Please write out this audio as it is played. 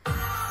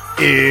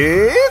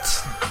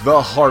It's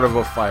the Heart of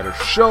a Fighter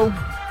show.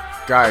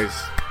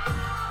 Guys,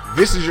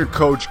 this is your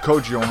coach,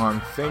 Coach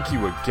Johan. Thank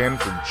you again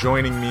for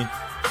joining me.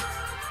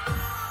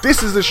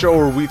 This is the show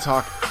where we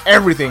talk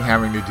everything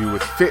having to do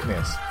with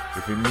fitness.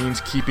 If it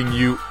means keeping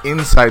you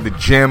inside the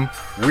gym,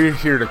 we're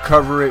here to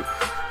cover it.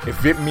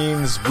 If it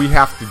means we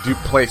have to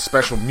play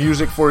special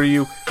music for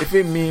you, if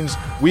it means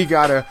we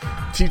gotta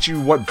teach you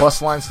what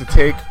bus lines to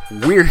take,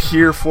 we're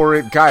here for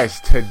it.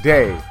 Guys,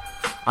 today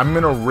I'm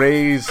gonna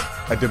raise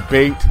a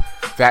debate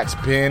that's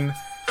been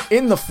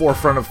in the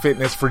forefront of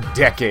fitness for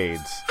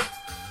decades.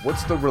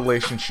 What's the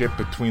relationship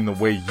between the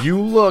way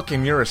you look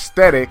and your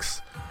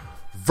aesthetics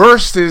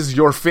versus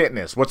your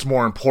fitness? What's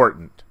more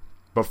important?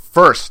 But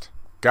first,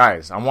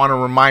 guys, I want to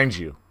remind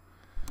you,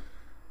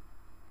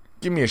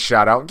 give me a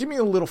shout out, give me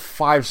a little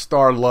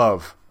 5-star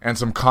love and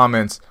some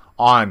comments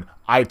on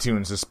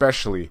iTunes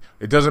especially.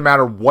 It doesn't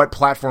matter what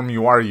platform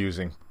you are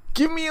using.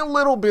 Give me a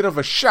little bit of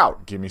a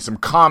shout. Give me some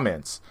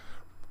comments.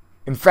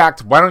 In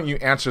fact, why don't you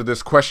answer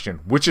this question?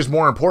 Which is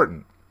more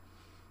important?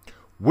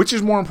 Which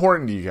is more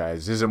important to you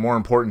guys? Is it more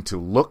important to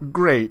look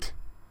great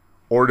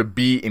or to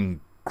be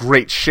in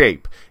great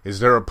shape? Is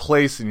there a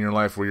place in your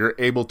life where you're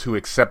able to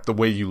accept the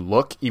way you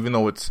look, even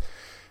though it's,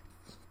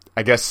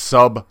 I guess,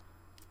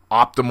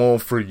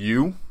 suboptimal for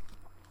you,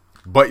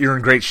 but you're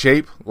in great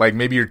shape? Like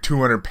maybe you're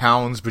 200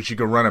 pounds, but you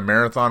can run a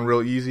marathon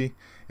real easy.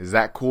 Is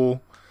that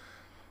cool?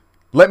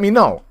 Let me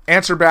know.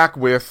 Answer back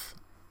with,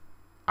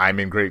 I'm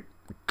in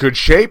good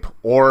shape,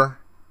 or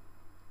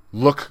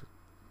look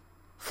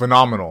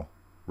phenomenal,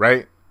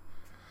 right?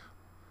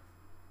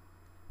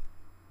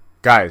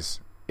 Guys,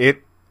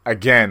 it,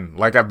 again,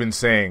 like I've been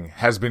saying,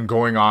 has been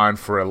going on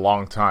for a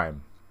long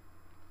time.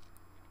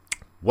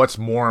 What's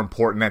more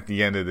important at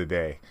the end of the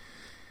day?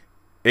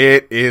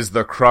 It is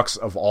the crux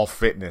of all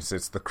fitness.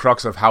 It's the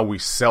crux of how we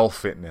sell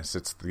fitness.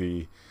 It's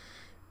the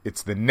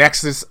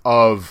nexus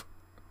of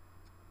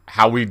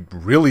how we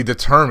really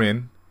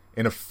determine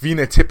in a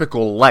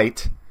phenotypical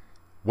light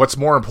what's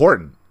more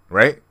important,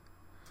 right?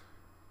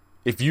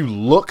 If you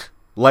look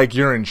like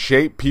you're in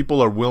shape,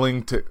 people are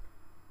willing to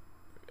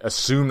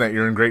assume that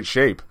you're in great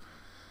shape.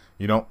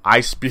 You know,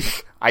 I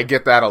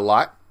get that a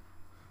lot,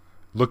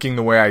 looking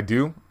the way I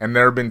do. And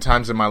there have been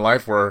times in my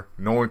life where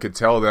no one could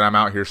tell that I'm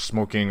out here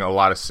smoking a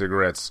lot of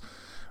cigarettes,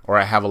 or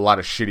I have a lot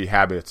of shitty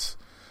habits,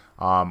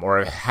 or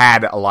I've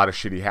had a lot of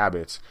shitty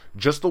habits.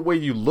 Just the way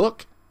you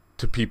look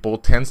to people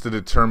tends to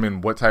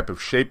determine what type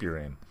of shape you're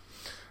in,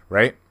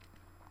 right?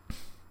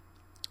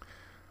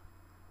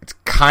 It's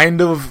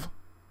kind of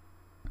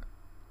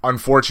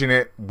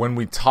unfortunate when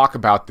we talk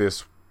about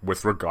this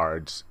with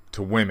regards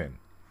to women.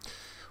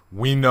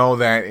 We know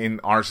that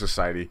in our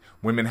society,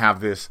 women have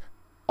this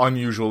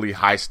unusually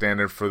high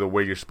standard for the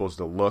way you're supposed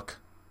to look,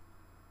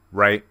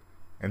 right?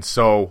 And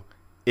so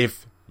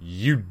if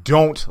you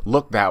don't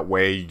look that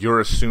way, you're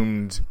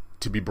assumed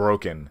to be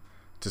broken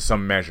to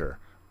some measure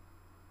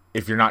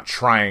if you're not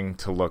trying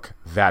to look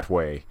that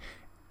way.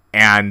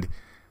 And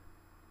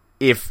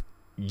if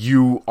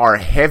you are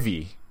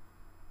heavy,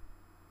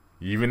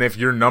 even if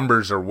your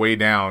numbers are way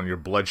down, your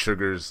blood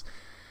sugar's,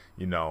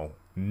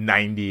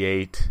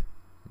 98,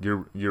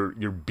 your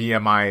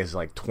BMI is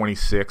like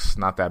 26,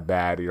 not that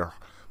bad. Your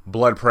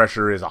blood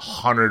pressure is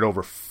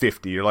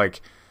 100/50. You're like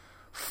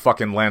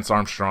fucking Lance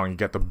Armstrong. You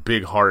got the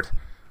big heart.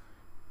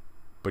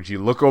 But you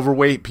look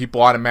overweight,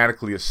 people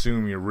automatically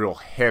assume you're real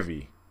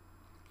heavy.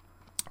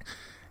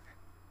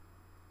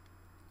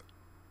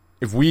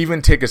 If we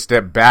even take a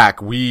step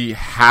back, we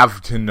have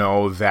to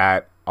know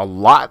that a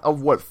lot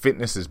of what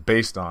fitness is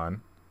based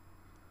on,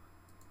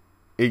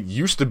 it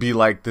used to be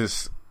like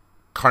this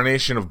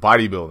carnation of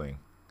bodybuilding.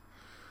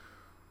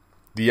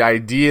 The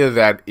idea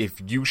that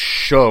if you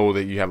show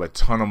that you have a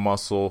ton of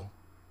muscle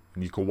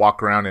and you can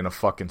walk around in a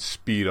fucking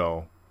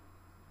Speedo,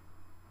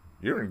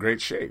 you're in great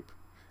shape.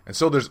 And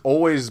so there's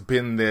always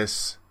been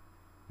this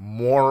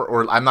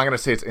or I'm not going to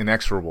say it's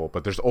inexorable,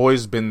 but there's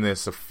always been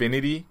this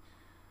affinity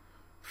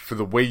for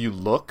the way you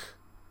look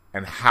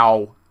and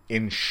how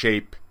in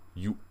shape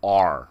you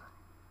are.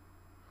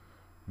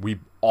 We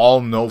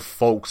all know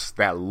folks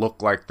that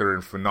look like they're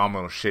in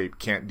phenomenal shape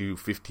can't do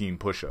 15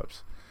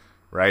 push-ups,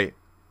 right?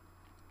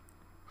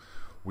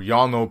 We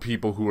all know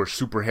people who are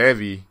super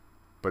heavy,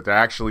 but they're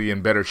actually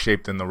in better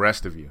shape than the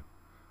rest of you.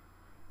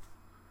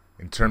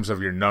 In terms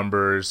of your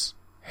numbers,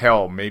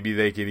 hell, maybe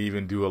they could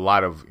even do a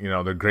lot of,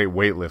 they're great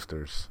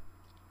weightlifters.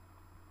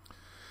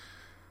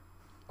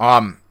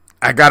 I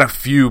got a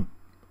few,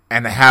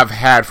 and have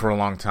had for a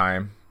long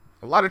time,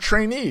 a lot of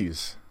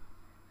trainees,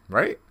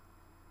 right?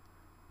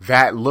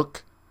 That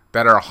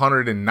are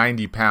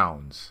 190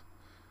 pounds,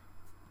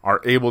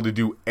 are able to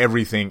do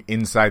everything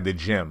inside the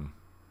gym.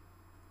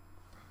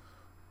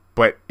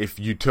 But if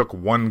you took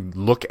one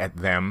look at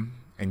them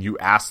and you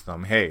asked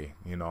them, hey,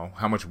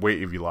 how much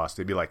weight have you lost?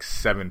 They'd be like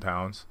 7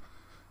 pounds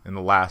in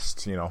the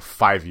last,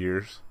 5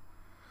 years.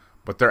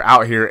 But they're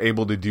out here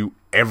able to do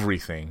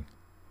everything.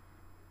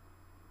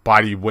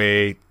 Body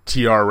weight,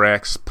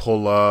 TRX,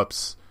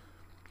 pull-ups,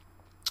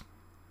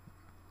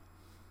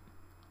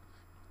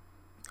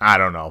 I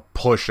don't know,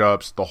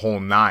 push-ups, the whole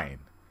nine.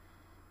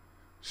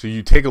 So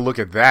you take a look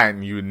at that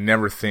and you would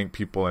never think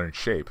people are in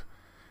shape.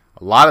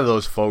 A lot of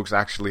those folks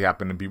actually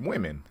happen to be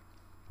women,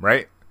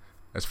 right?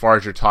 As far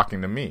as you're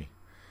talking to me.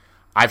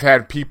 I've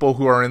had people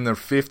who are in their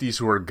 50s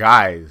who are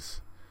guys.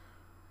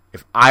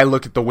 If I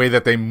look at the way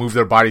that they move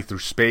their body through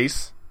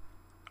space,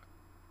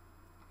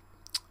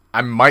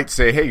 I might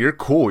say, hey, you're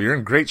cool. You're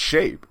in great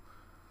shape.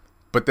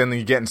 But then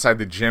you get inside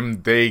the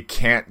gym, they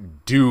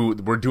can't do,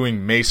 we're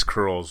doing mace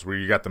curls where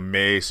you got the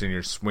mace and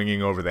you're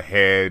swinging over the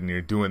head and you're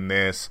doing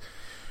this.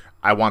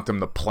 I want them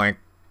to plank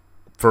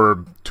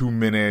for 2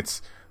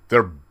 minutes.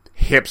 Their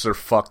hips are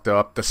fucked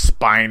up. The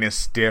spine is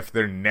stiff.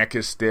 Their neck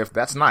is stiff.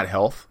 That's not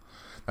health.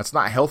 That's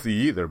not healthy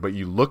either. But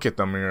you look at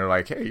them and you're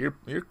like, hey,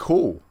 you're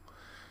cool.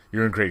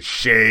 You're in great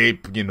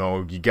shape. You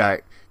know, you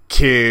got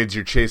kids.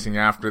 You're chasing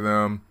after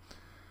them.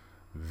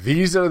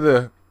 This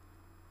is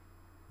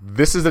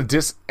a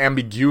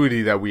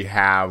disambiguity that we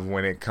have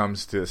when it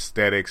comes to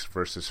aesthetics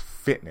versus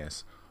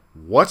fitness.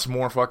 What's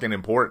more fucking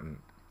important,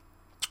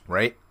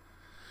 right?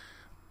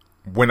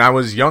 When I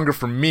was younger,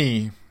 for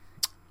me,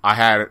 I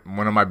had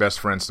one of my best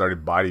friends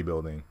started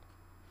bodybuilding.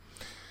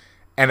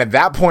 And at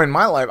that point in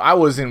my life, I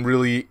wasn't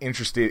really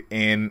interested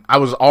in, I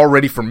was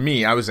already, for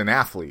me, I was an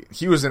athlete.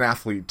 He was an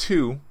athlete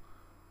too.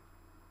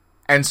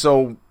 And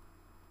so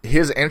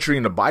his entry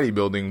into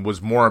bodybuilding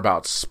was more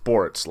about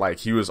sports. Like,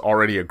 he was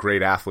already a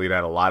great athlete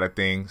at a lot of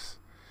things.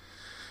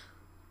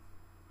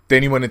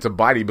 Then he went into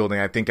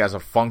bodybuilding, I think, as a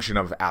function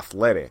of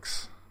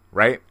athletics,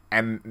 right?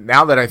 And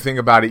now that I think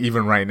about it,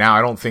 even right now,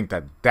 I don't think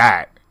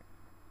that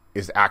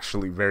is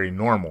actually very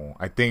normal.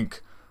 I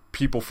think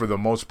people, for the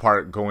most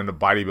part, go into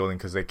bodybuilding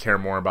because they care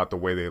more about the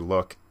way they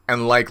look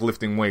and like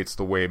lifting weights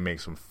the way it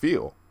makes them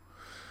feel.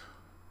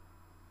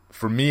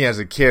 For me, as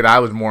a kid, I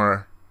was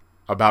more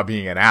about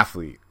being an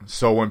athlete.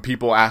 So when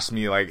people ask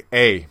me like,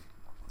 hey,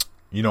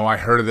 you know, I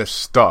heard of this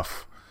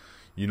stuff,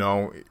 you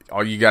know,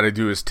 all you got to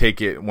do is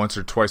take it once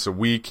or twice a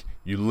week.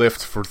 You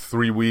lift for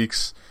 3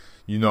 weeks,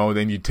 you know,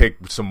 then you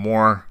take some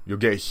more, you'll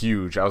get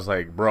huge. I was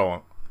like,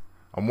 bro,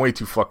 I'm way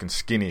too fucking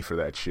skinny for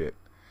that shit.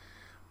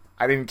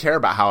 I didn't care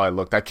about how I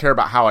looked. I care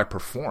about how I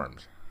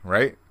performed,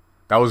 right?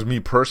 That was me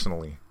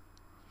personally.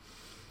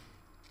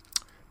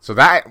 So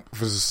that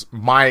was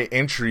my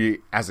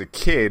entry as a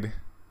kid.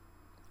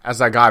 As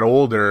I got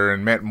older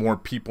and met more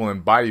people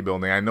in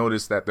bodybuilding, I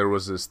noticed that there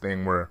was this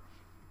thing where,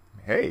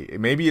 hey,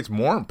 maybe it's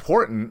more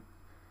important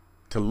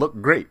to look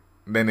great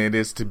than it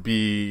is to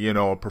be, you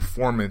know, a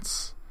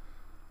performance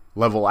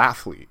level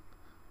athlete.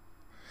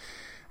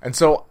 And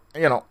so,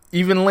 you know,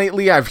 even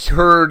lately I've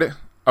heard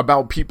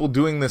about people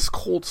doing this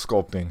cold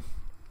sculpting.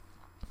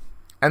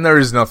 And there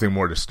is nothing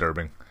more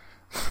disturbing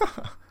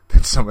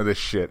than some of this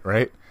shit,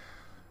 right?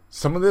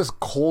 Some of this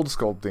cold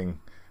sculpting,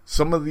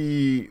 some of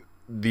the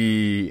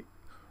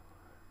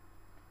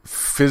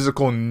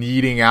physical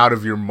kneading out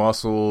of your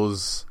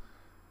muscles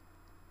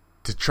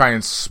to try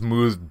and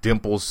smooth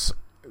dimples,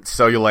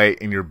 cellulite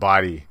in your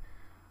body.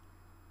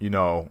 You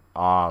know,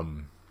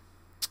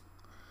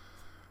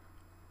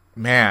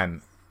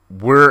 man,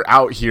 we're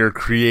out here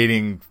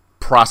creating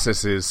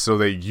processes so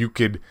that you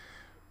could,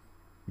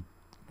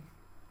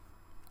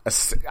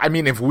 I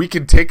mean, if we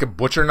could take a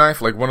butcher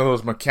knife, like one of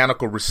those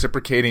mechanical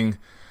reciprocating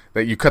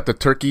that you cut the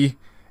turkey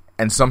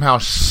and somehow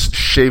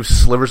shave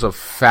slivers of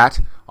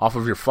fat off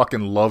of your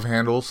fucking love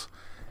handles.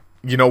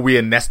 You know, we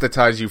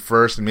anesthetize you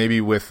first, maybe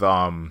with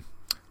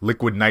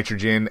liquid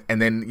nitrogen,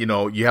 and then, you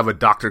know, you have a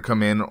doctor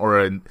come in or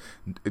a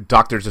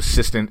doctor's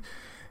assistant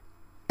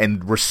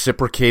and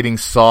reciprocating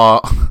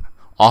saw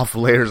off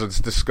layers.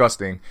 It's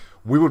disgusting.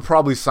 We would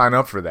probably sign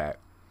up for that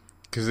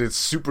because it's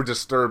super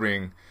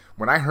disturbing.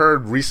 When I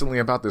heard recently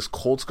about this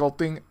cold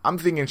sculpting, I'm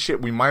thinking,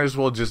 shit, we might as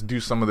well just do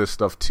some of this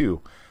stuff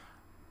too.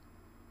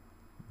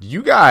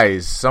 You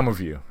guys, some of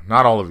you,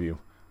 not all of you,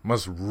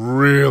 must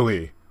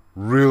really,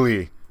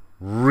 really,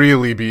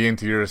 really be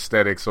into your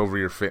aesthetics over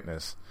your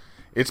fitness.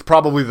 It's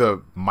probably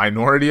the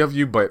minority of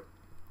you, but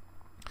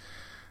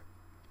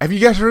have you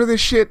guys heard of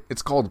this shit?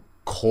 It's called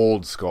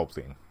cold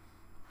sculpting.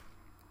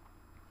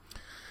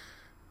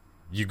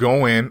 You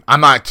go in.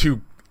 I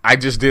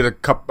just did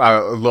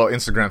a little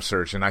Instagram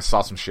search and I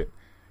saw some shit.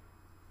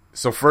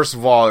 So first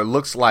of all, it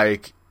looks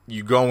like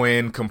you go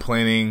in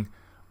complaining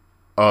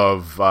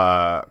of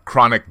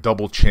chronic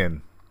double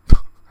chin.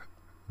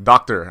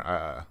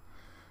 Doctor,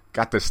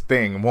 got this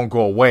thing, it won't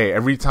go away.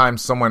 Every time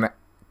someone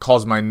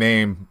calls my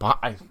name,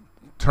 I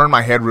turn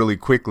my head really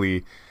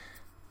quickly,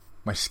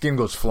 my skin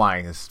goes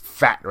flying. It's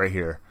fat right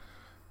here.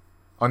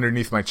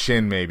 Underneath my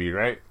chin maybe,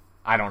 right?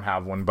 I don't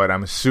have one, but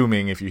I'm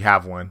assuming if you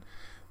have one,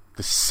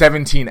 the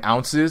 17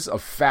 ounces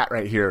of fat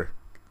right here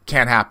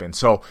can't happen.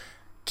 So,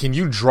 can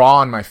you draw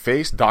on my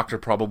face? Doctor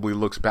probably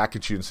looks back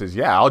at you and says,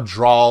 yeah, I'll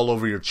draw all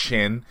over your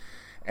chin,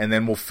 and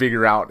then we'll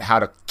figure out how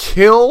to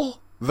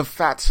kill the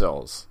fat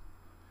cells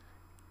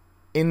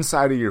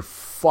inside of your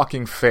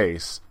fucking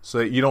face so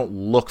that you don't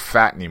look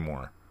fat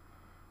anymore.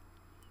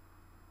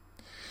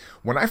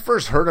 When I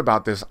first heard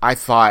about this, I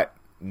thought,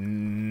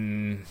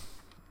 my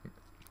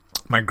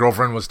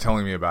girlfriend was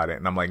telling me about it,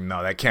 and I'm like,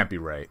 no, that can't be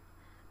right.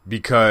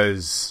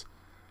 because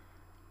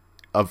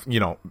of,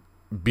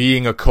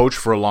 being a coach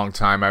for a long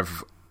time.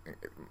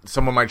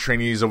 Some of my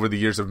trainees over the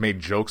years have made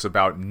jokes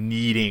about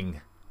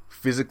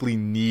physically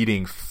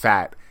needing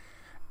fat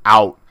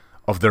out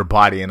of their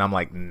body, and I'm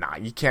like, nah,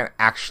 you can't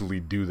actually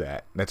do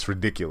that. That's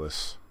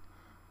ridiculous.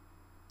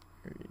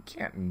 You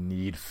can't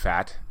need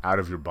fat out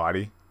of your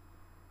body.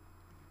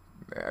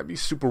 That'd be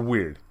super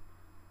weird.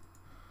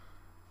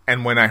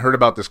 And when I heard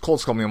about this cold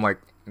sculpting, I'm like,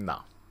 no.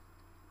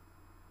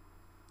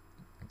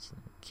 It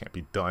can't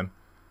be done.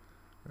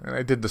 And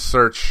I did the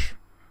search.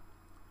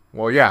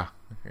 Well, yeah,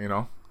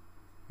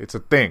 it's a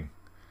thing.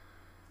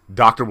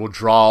 Doctor will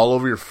draw all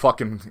over your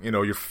fucking,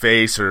 your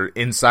face or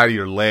inside of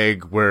your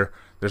leg where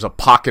there's a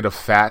pocket of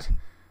fat.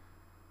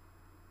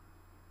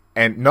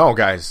 And no,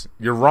 guys,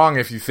 you're wrong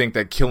if you think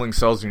that killing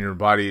cells in your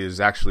body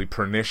is actually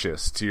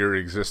pernicious to your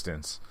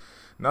existence.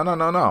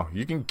 No.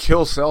 You can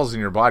kill cells in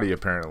your body,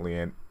 apparently,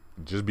 and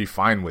just be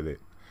fine with it.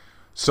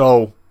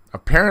 So,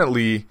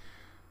 apparently,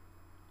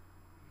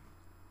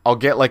 I'll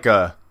get like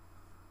a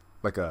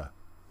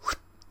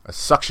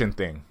suction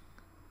thing.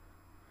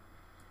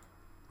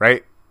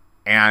 Right?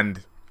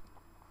 And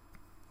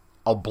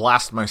I'll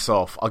blast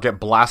myself. I'll get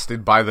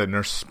blasted by the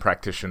nurse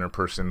practitioner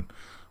person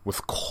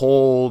with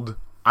cold.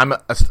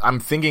 I'm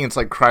thinking it's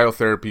like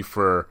cryotherapy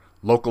for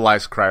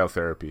localized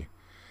cryotherapy,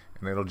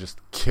 and it'll just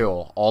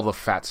kill all the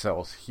fat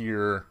cells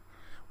here,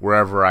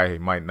 wherever I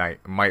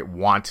might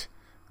want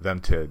them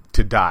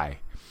to die.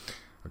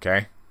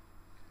 Okay.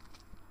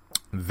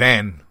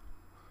 Then,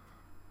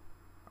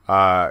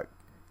 I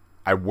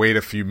wait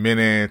a few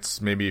minutes,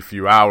 maybe a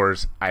few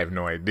hours. I have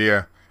no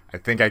idea. I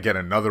think I get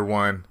another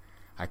one.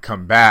 I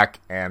come back,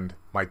 and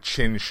my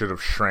chin should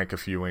have shrank a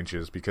few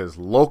inches because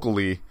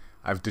locally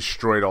I've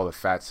destroyed all the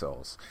fat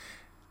cells.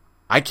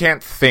 I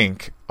can't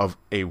think of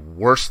a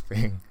worse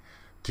thing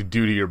to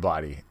do to your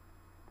body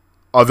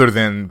other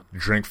than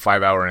drink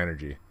 5-hour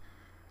energy.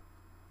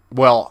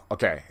 Well,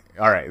 okay.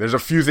 All right. There's a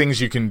few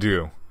things you can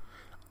do.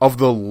 Of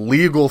the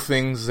legal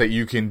things that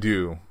you can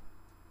do,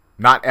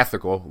 not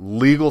ethical,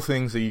 legal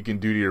things that you can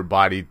do to your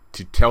body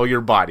to tell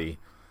your body,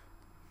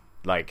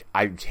 like,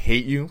 I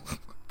hate you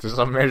to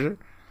some measure,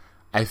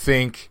 I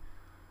think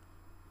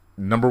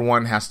number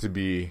one has to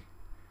be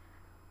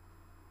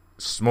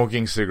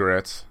smoking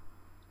cigarettes,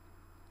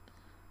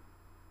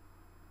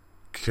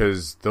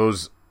 because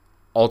those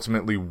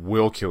ultimately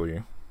will kill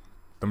you.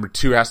 Number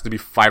two has to be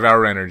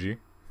 5-hour energy,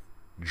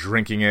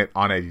 drinking it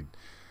on a,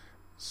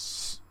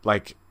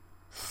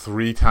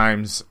 3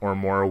 times or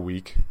more a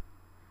week.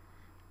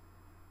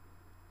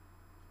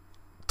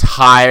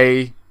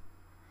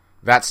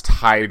 That's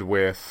tied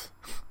with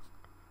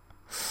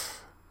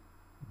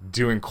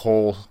doing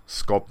cool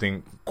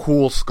sculpting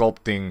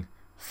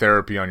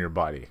therapy on your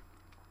body.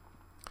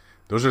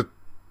 Those are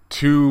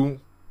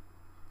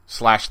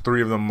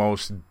 2/3 of the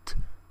most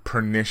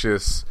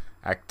pernicious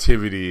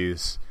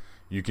activities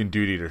you can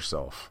do to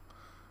yourself,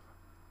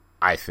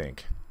 I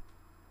think.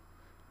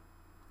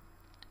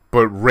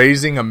 But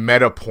raising a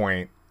meta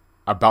point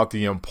about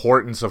the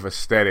importance of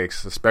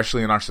aesthetics,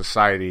 especially in our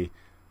society,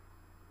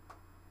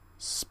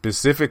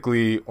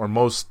 specifically or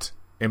most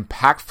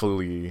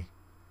impactfully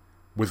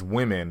with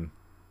women,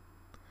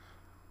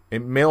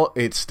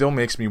 it still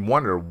makes me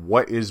wonder,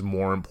 what is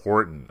more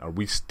important? Are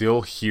we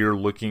still here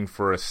looking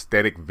for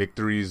aesthetic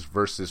victories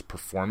versus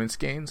performance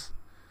gains?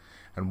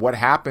 And what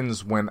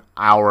happens when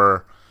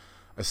our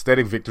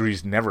aesthetic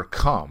victories never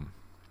come?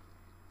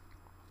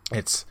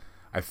 It's,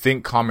 I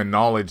think, common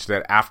knowledge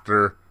that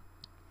after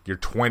your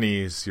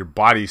 20s, your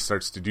body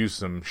starts to do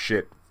some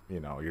shit.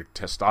 Your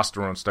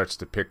testosterone starts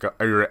to pick up,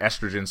 or your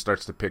estrogen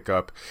starts to pick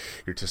up,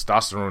 your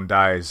testosterone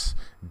dies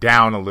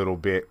down a little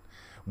bit,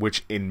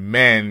 which in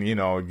men,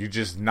 you're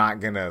just not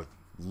going to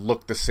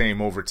look the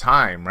same over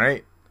time,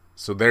 right?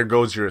 So there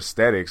goes your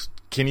aesthetics.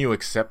 Can you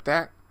accept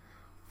that?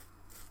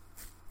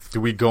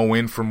 Do we go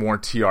in for more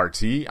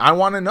TRT? I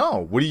want to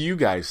know. What do you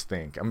guys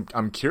think?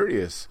 I'm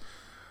curious,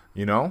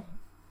 I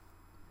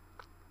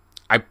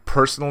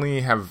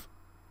personally have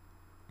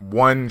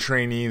one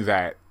trainee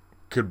that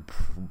could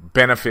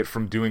benefit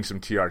from doing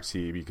some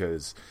TRT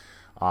because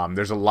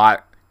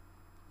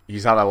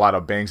he's had a lot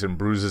of bangs and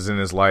bruises in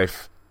his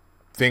life,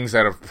 things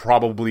that have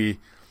probably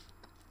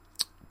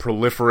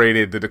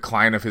proliferated the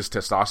decline of his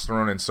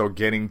testosterone, and so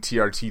getting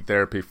TRT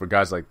therapy for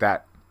guys like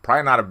that,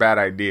 probably not a bad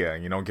idea.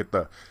 Get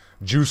the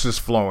juices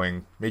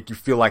flowing, make you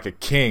feel like a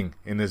king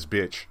in this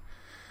bitch,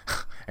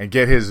 and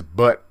get his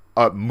butt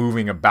up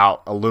moving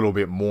about a little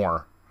bit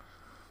more.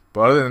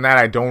 But other than that,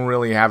 I don't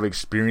really have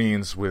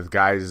experience with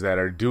guys that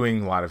are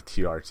doing a lot of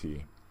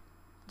TRT.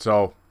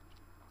 So,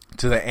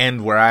 to the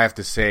end where I have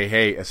to say,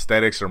 hey,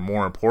 aesthetics are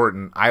more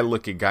important, I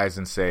look at guys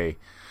and say,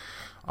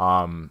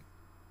 I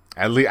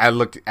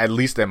look at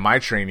least at my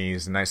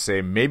trainees and I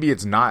say, maybe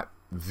it's not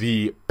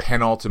the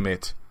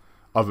penultimate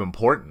of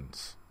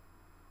importance.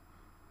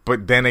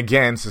 But then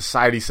again,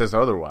 society says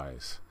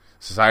otherwise.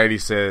 Society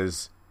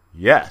says,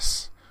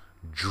 yes,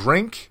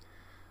 drink,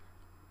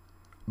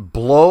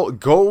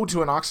 go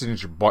to an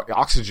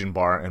oxygen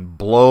bar and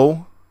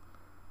blow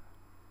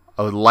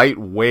a light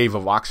wave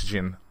of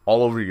oxygen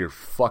all over your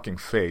fucking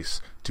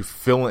face to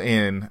fill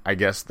in, I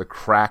guess, the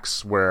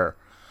cracks where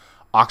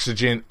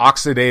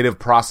oxidative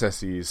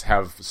processes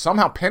have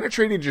somehow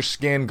penetrated your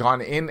skin,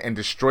 gone in and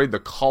destroyed the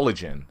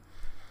collagen,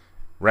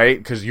 right?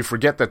 Because you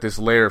forget that this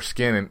layer of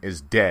skin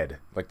is dead.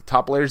 Like, the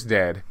top layer is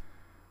dead,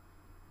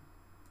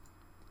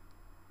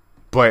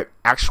 but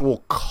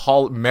actual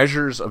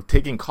measures of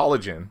taking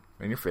collagen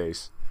in your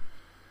face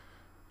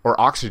or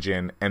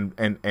oxygen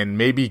and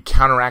maybe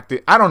counteract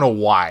it. I don't know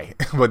why,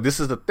 but this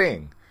is the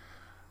thing.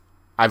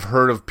 I've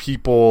heard of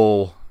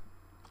people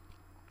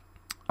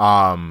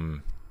I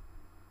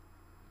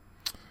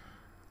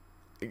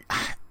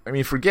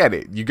mean, forget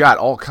it. You got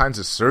all kinds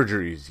of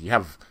surgeries. You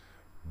have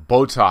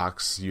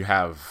Botox. You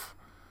have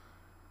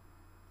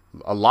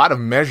a lot of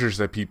measures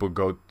that people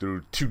go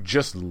through to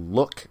just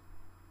look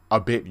a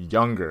bit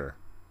younger.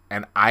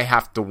 And I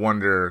have to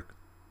wonder,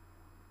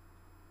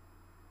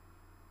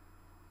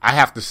 I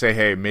have to say,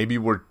 hey, maybe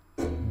we're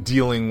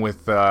dealing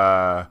with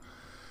not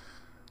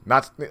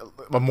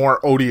a more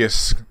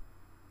odious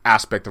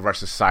aspect of our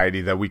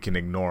society that we can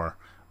ignore.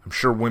 I'm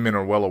sure women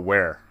are well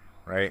aware,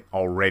 right,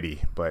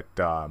 already. But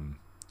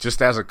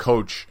just as a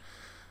coach,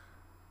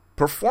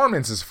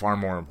 performance is far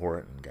more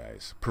important,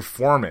 guys.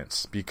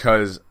 Performance,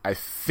 because I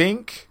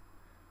think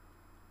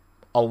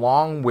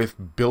along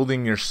with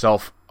building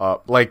yourself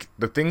up, like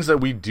the things that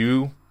we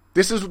do,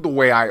 this is the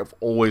way I've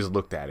always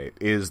looked at it,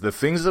 is the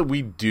things that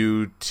we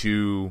do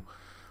to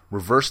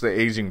reverse the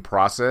aging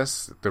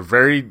process, they're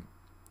very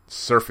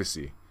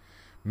surfacey.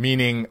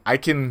 Meaning I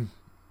can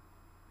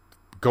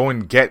go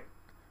and get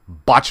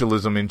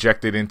botulism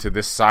injected into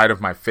this side of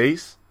my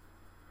face,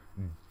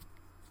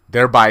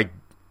 thereby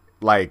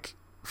like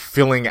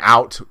filling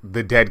out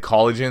the dead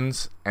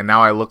collagens, and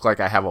now I look like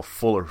I have a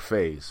fuller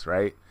face,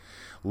 right?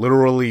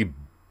 Literally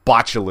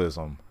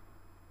botulism.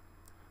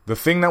 The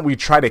thing that we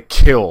try to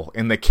kill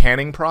in the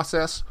canning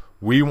process,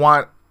 we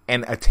want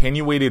an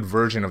attenuated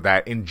version of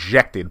that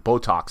injected,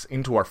 Botox,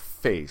 into our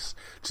face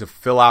to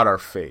fill out our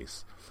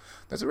face.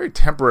 That's a very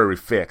temporary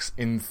fix.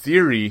 In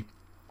theory,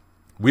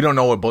 we don't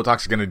know what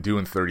Botox is going to do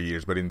in 30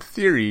 years, but in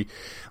theory,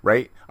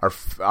 right,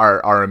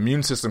 our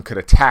immune system could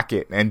attack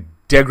it and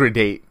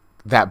degrade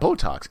that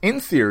Botox, in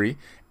theory,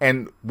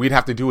 and we'd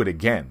have to do it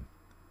again.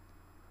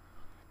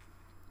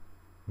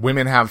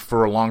 Women have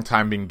for a long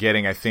time been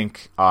getting, I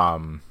think,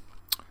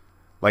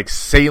 like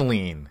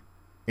saline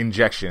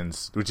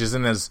injections, which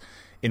isn't as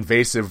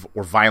invasive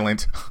or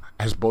violent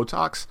as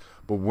Botox,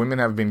 but women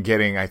have been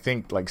getting, I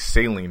think, like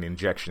saline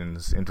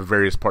injections into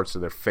various parts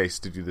of their face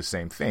to do the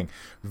same thing.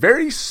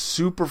 Very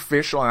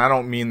superficial, and I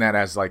don't mean that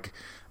as like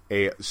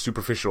a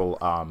superficial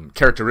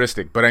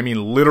characteristic, but I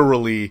mean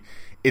literally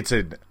it's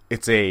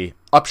a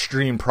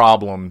upstream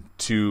problem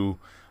to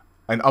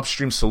an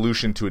upstream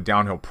solution to a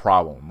downhill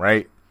problem,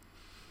 right?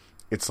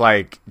 It's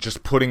like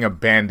just putting a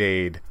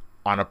Band-Aid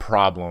on a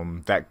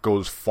problem that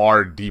goes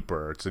far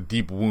deeper. It's a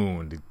deep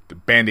wound. The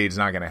Band-Aid's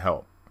not going to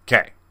help.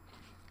 Okay.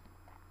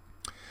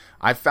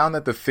 I found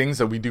that the things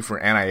that we do for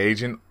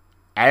anti-aging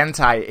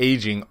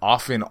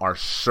often are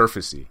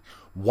surfacey,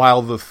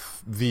 while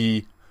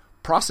the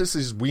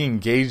processes we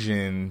engage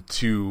in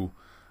to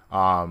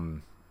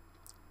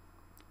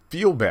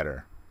feel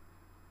better,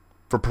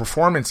 for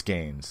performance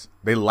gains,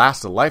 they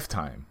last a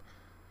lifetime.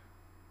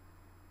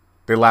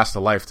 They last a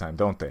lifetime,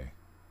 don't they?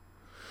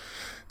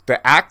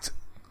 The act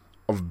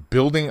of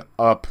building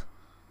up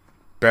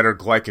better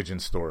glycogen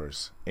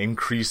stores,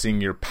 increasing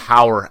your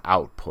power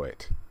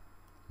output,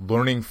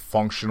 learning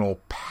functional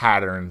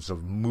patterns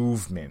of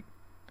movement,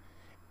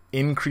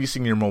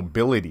 increasing your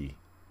mobility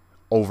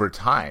over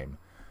time.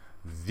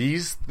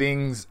 These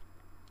things,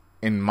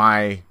 in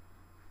my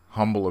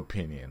humble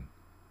opinion,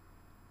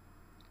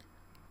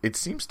 it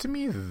seems to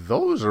me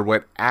those are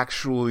what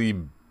actually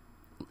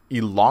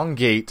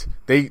elongate.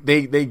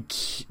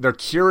 They're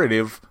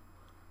curative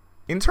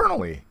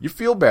internally. You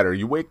feel better.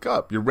 You wake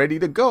up. You're ready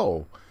to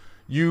go.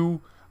 Your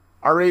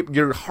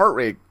heart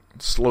rate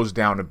slows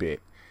down a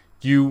bit.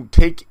 You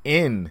take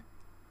in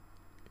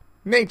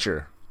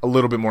nature a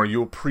little bit more.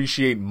 You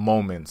appreciate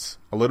moments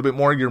a little bit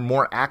more. You're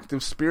more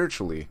active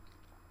spiritually.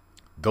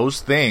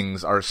 Those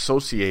things are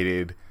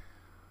associated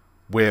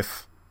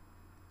with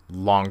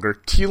longer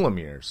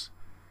telomeres.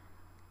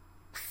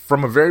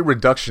 From a very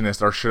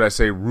reductionist, or should I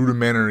say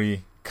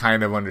rudimentary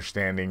kind of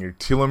understanding, your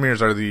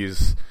telomeres are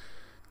these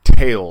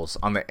tails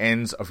on the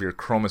ends of your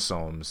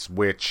chromosomes,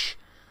 which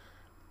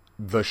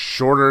the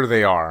shorter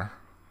they are,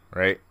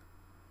 right?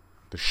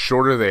 The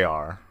shorter they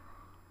are,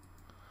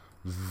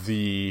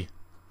 the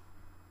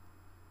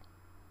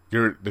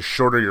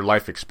shorter your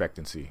life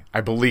expectancy,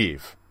 I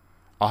believe.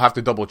 I'll have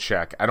to double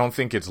check. I don't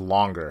think it's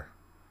longer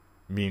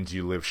means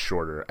you live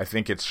shorter. I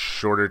think it's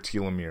shorter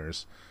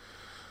telomeres.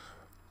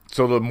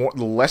 So the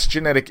less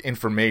genetic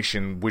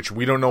information, which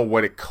we don't know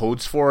what it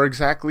codes for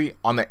exactly,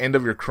 on the end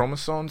of your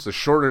chromosomes, the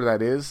shorter that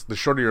is, the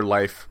shorter your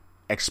life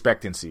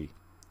expectancy.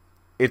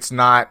 It's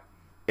not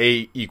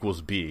A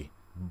equals B,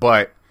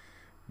 but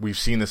we've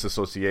seen this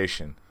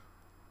association.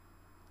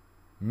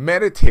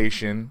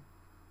 Meditation,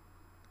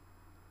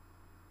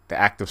 the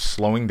act of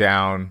slowing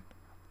down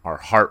our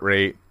heart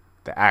rate,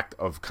 the act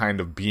of kind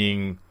of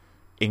being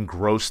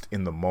engrossed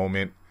in the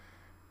moment,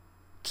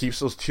 keeps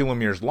those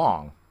telomeres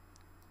long,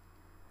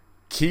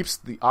 keeps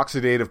the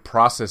oxidative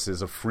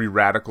processes of free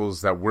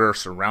radicals that we're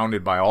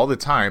surrounded by all the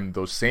time,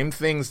 those same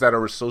things that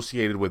are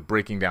associated with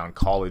breaking down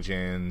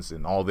collagens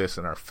and all this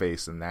in our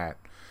face and that,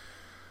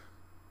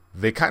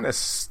 they kind of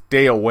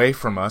stay away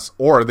from us,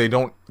 or they're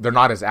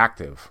not as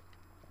active.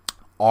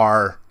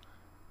 Our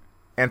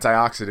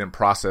antioxidant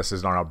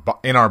processes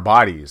in our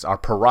bodies, our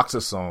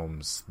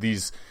peroxisomes,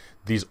 these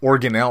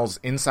organelles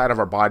inside of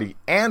our body,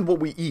 and what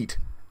we eat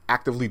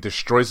actively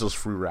destroys those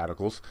free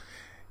radicals.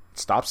 It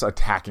stops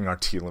attacking our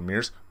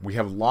telomeres. We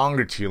have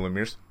longer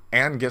telomeres,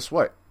 and guess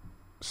what?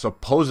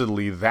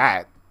 Supposedly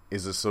that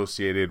is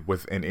associated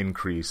with an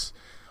increase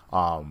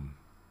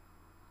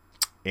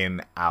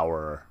in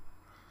our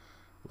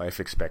life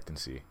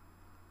expectancy.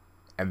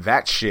 And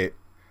that shit,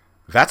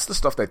 that's the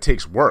stuff that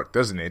takes work,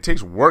 doesn't it? It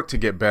takes work to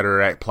get better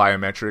at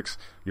plyometrics,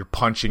 your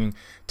punching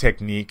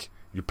technique,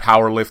 your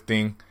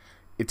powerlifting.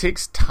 It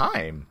takes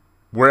time.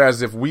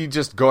 Whereas if we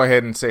just go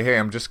ahead and say, hey,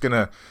 I'm just going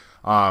to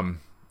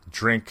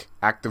drink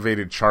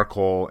activated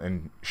charcoal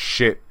and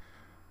shit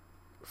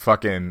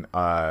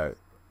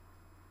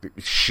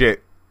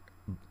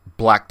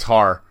black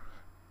tar,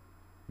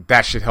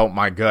 that should help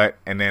my gut,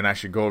 and then I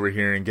should go over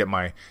here and get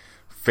my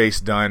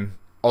face done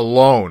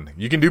alone.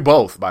 You can do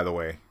both, by the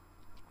way.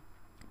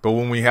 But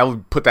when we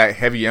put that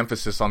heavy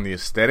emphasis on the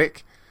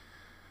aesthetic,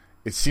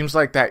 it seems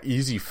like that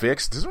easy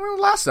fix doesn't really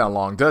last that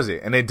long, does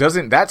it? And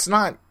that's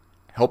not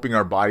helping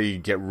our body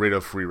get rid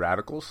of free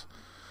radicals.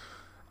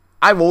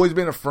 I've always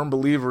been a firm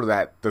believer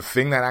that the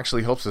thing that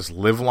actually helps us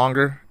live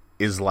longer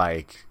is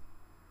like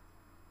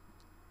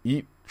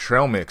eat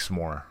trail mix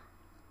more.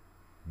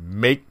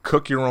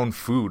 Cook your own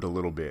food a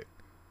little bit.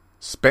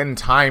 Spend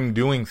time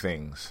doing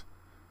things.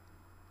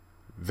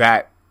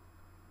 That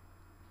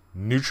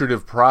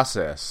nutritive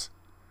process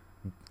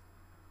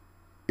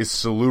is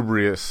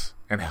salubrious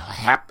and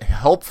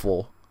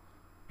helpful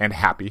and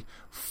happy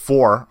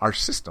for our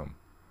system.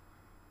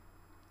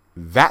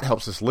 That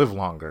helps us live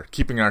longer,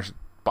 keeping our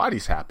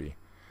bodies happy.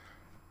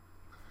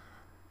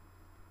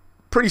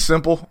 Pretty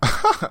simple.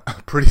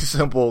 Pretty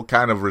simple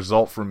kind of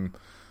result from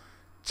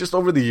just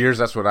over the years.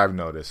 That's what I've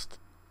noticed.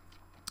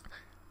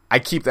 I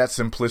keep that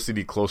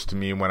simplicity close to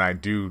me when I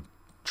do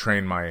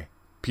train my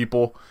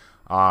people.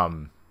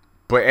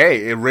 But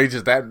hey, it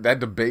rages, that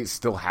debate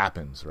still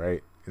happens,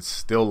 right? It's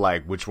still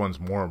like, which one's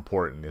more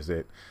important? Is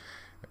it,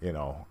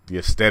 the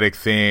aesthetic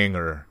thing,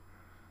 or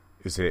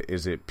is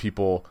it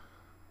people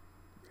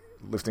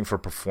lifting for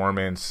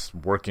performance,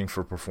 working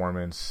for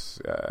performance?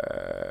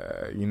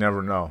 You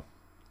never know.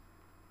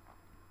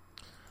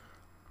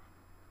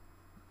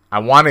 I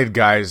wanted,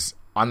 guys,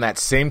 on that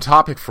same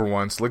topic for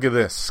once, look at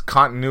this.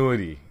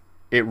 Continuity.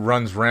 It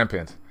runs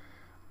rampant.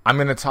 I'm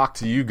going to talk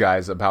to you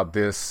guys about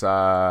this,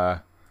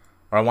 or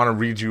I want to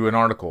read you an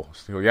article.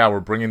 So, yeah, we're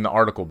bringing the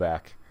article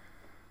back.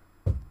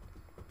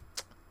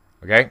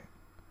 Okay?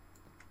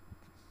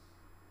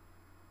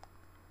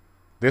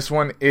 This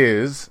one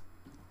is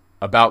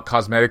about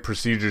cosmetic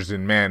procedures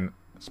in men,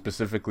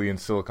 specifically in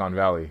Silicon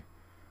Valley.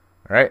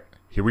 All right,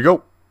 here we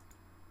go.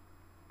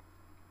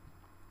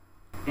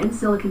 In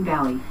Silicon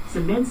Valley,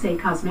 some men say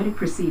cosmetic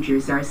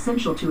procedures are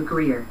essential to a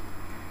career.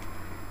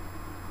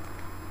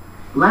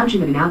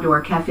 Lounging at an outdoor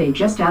cafe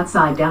just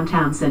outside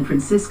downtown San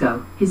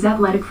Francisco, his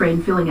athletic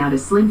frame filling out a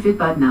slim-fit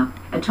button-up,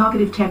 a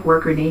talkative tech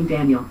worker named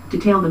Daniel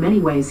detailed the many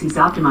ways he's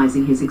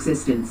optimizing his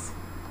existence.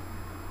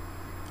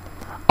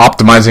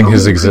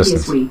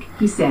 Previous week,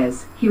 he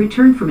says, he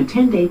returned from a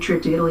 10-day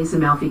trip to Italy's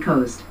Amalfi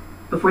Coast.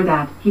 Before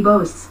that, he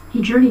boasts,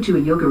 he journeyed to a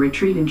yoga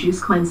retreat and juice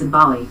cleanse in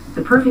Bali,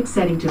 the perfect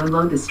setting to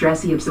unload the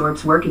stress he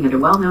absorbs working at a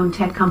well-known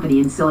tech company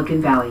in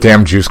Silicon Valley.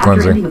 Damn juice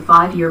cleansing. After ending a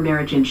 5-year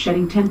marriage and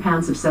shedding 10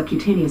 pounds of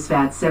subcutaneous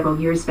fat several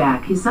years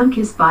back, his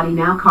sun-kissed body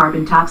now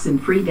carbon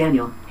toxin-free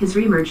Daniel has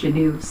reemerged a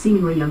new,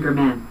 seemingly younger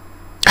man.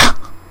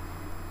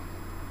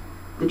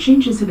 The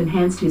changes have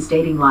enhanced his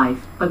dating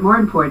life, but more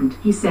important,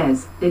 he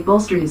says, they've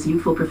bolstered his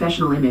youthful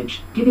professional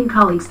image, giving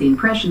colleagues the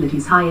impression that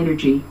he's high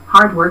energy,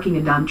 hard-working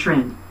and on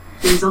trend.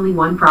 There's only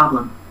one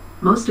problem.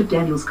 Most of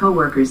Daniel's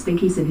co-workers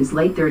think he's in his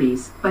late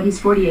 30s, but he's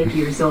 48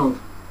 years old.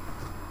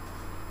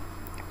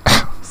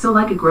 So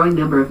like a growing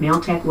number of male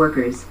tech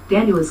workers,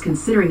 Daniel is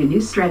considering a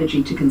new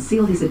strategy to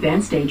conceal his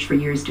advanced age for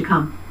years to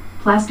come.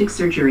 Plastic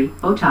surgery,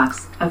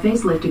 Botox, a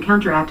facelift to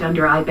counteract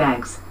under-eye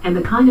bags, and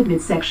the kind of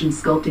midsection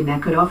sculpting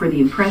that could offer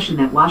the impression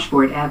that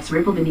washboard abs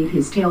ripple beneath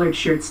his tailored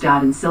shirts.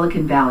 In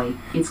Silicon Valley,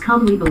 it's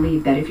commonly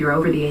believed that if you're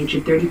over the age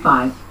of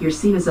 35, you're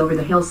seen as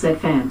over-the-hill,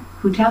 said Fan,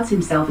 who touts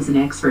himself as an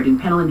expert in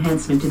penile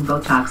enhancement and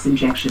Botox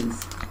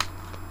injections.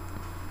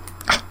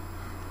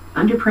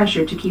 Under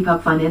pressure to keep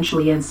up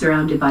financially and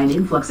surrounded by an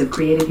influx of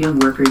creative young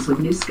workers with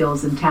new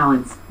skills and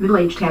talents,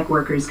 middle-aged tech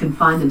workers can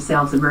find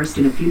themselves immersed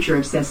in a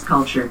future-obsessed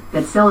culture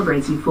that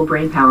celebrates youthful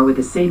brainpower with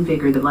the same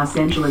vigor that Los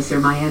Angeles or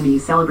Miami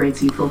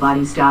celebrates youthful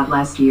bodies.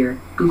 Last year,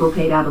 Google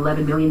paid out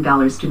 $11 million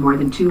to more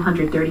than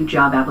 230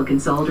 job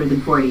applicants older than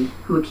 40,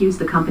 who accused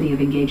the company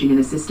of engaging in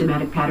a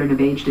systematic pattern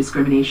of age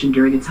discrimination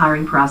during its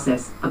hiring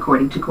process,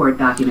 according to court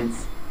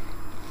documents.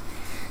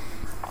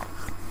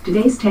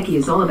 Today's techie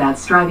is all about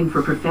striving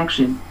for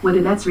perfection,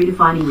 whether that's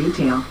redefining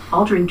retail,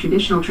 altering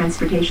traditional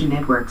transportation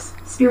networks,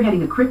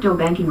 spearheading a crypto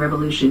banking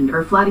revolution,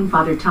 or flatting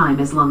Father Time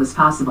as long as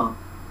possible.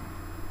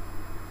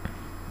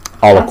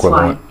 That's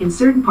why, in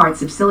certain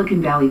parts of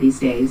Silicon Valley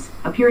these days,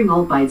 appearing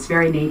old by its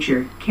very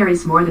nature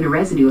carries more than a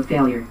residue of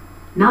failure.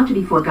 Not to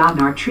be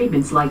forgotten are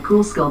treatments like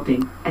cool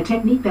sculpting, a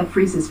technique that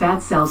freezes fat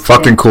cells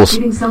to death,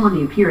 giving someone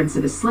the appearance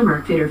of a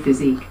slimmer, fitter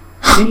physique.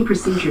 Many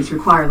procedures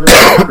require little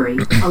recovery,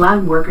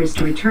 allowing workers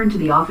to return to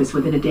the office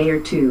within a day or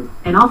two,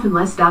 and often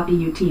less. But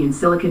in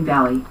Silicon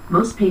Valley,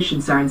 most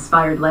patients are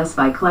inspired less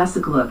by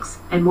classic looks,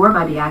 and more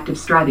by the act of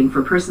striving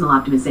for personal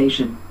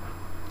optimization.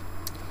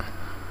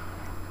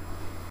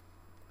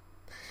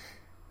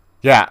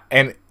 Yeah,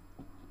 and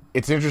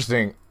it's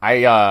interesting.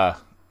 Man,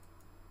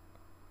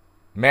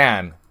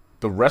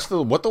 the rest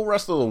of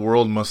the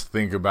world must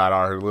think about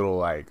our little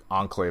like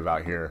enclave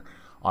out here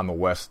on the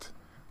west,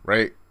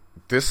 right?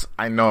 This,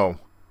 I know,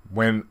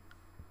 when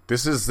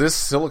this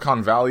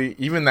Silicon Valley,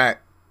 even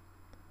that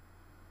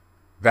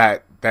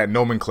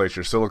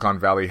nomenclature, Silicon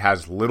Valley,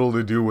 has little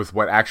to do with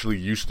what actually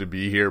used to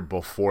be here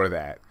before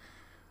that.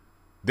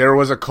 There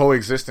was a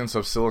coexistence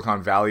of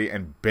Silicon Valley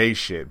and Bay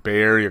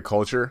Area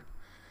culture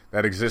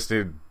that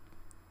existed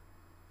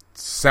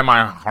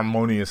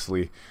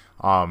semi-harmoniously,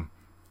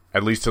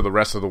 at least to the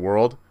rest of the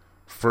world,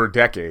 for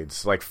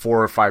decades, like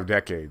 4 or 5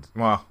 decades.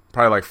 Well,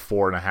 probably like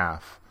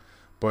 4.5.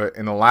 But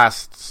in the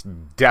last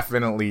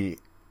definitely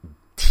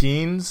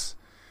teens,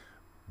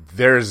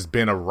 there's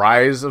been a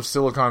rise of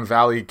Silicon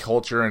Valley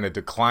culture and a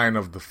decline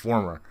of the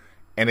former.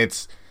 And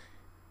it's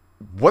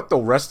what the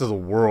rest of the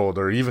world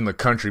or even the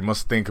country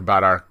must think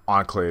about our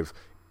enclave.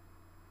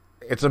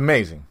 It's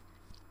amazing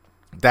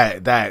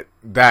that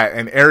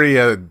an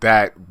area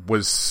that's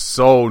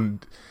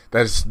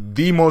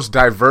the most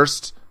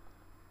diverse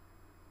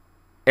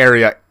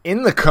area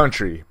in the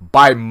country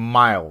by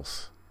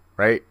miles,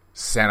 right?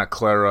 Santa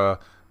Clara,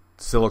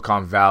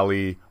 Silicon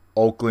Valley,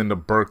 Oakland to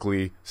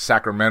Berkeley,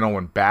 Sacramento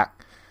and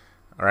back.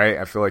 All right,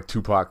 I feel like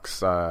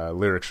Tupac's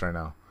lyrics right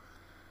now.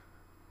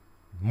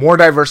 More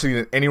diversity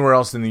than anywhere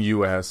else in the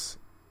U.S.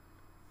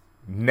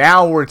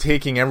 Now we're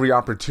taking every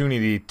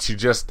opportunity to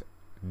just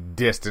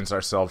distance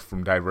ourselves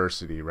from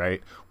diversity,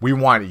 right? We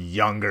want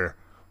younger.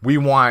 We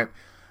want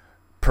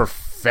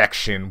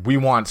perfection. We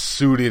want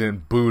suited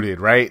and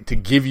booted, right? To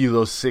give you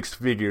those 6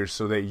 figures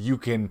so that you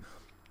can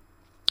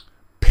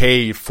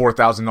pay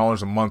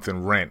 $4,000 a month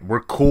in rent.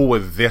 We're cool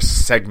with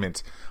this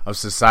segment of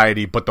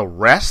society, but the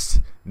rest,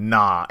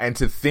 nah. And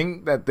to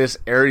think that this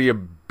area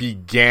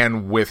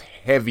began with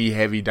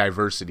heavy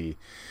diversity.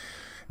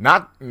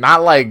 Not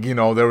like,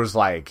 there was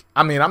like,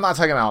 I'm not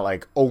talking about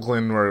like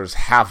Oakland where it was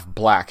half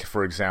black,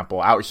 for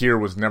example. Out here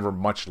was never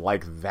much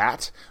like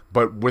that.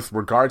 But with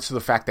regards to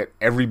the fact that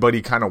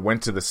everybody kind of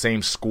went to the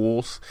same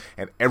schools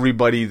and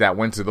everybody that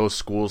went to those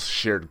schools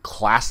shared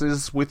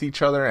classes with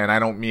each other. And I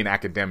don't mean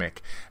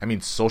academic. I mean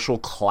social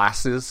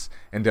classes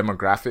and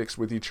demographics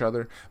with each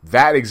other.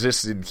 That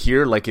existed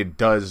here like it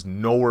does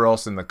nowhere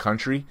else in the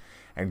country.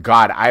 And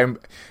God,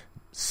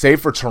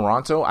 save for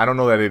Toronto, I don't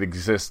know that it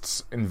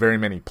exists in very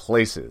many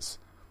places.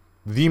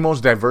 The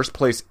most diverse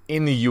place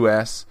in the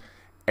U.S.,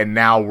 and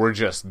now we're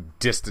just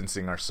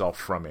distancing ourselves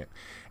from it.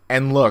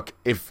 And look,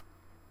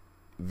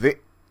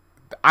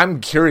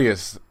 I'm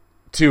curious,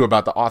 too,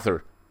 about the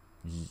author,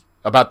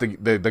 about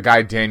the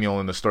guy Daniel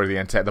in the story,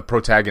 the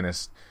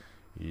protagonist.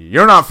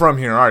 You're not from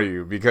here, are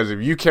you? Because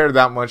if you care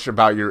that much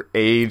about your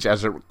age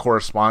as it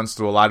corresponds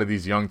to a lot of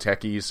these young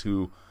techies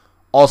who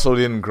also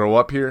didn't grow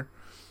up here,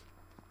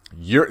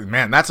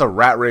 man, that's a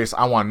rat race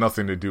I want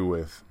nothing to do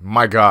with.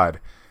 My God.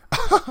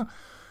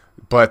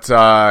 But,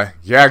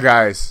 yeah,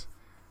 guys.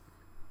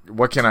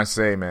 What can I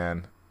say,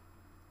 man?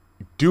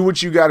 Do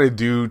what you got to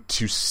do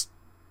to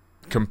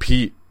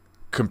compete.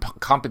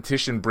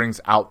 Competition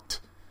brings out.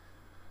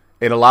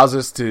 It allows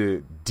us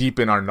to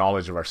deepen our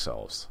knowledge of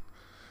ourselves.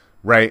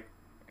 Right?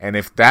 And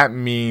if that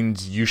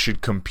means you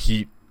should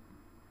compete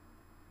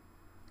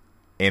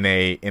in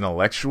a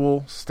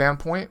intellectual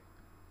standpoint,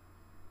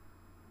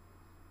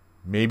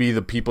 maybe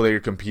the people that you're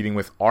competing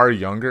with are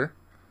younger,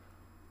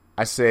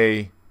 I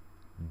say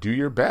do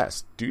your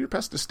best. Do your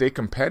best to stay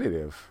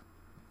competitive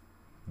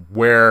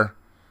where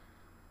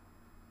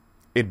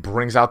it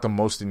brings out the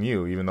most in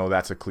you, even though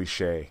that's a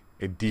cliche.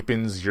 It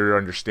deepens your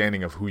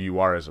understanding of who you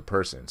are as a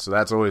person. So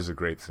that's always a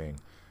great thing.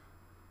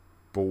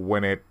 But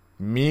when it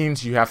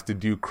means you have to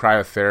do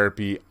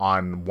cryotherapy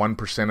on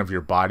 1% of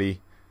your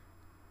body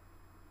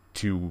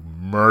to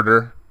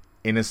murder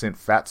innocent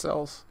fat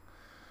cells,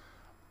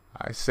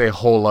 I say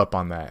hole up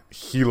on that.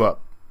 Heal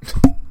up.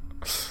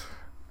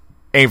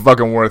 ain't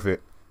fucking worth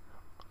it.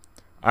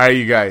 Alright,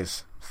 you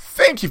guys.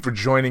 Thank you for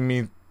joining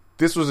me.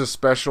 This was a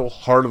special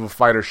Heart of a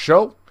Fighter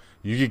show.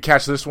 You can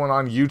catch this one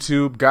on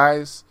YouTube,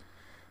 guys.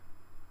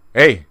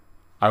 Hey,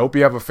 I hope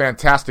you have a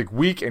fantastic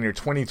week and your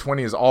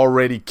 2020 is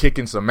already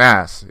kicking some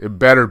ass. It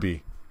better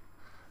be.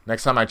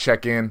 Next time I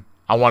check in,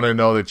 I want to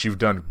know that you've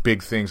done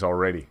big things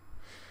already.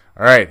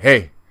 Alright,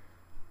 hey,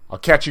 I'll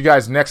catch you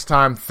guys next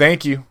time.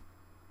 Thank you.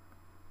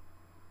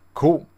 Cool.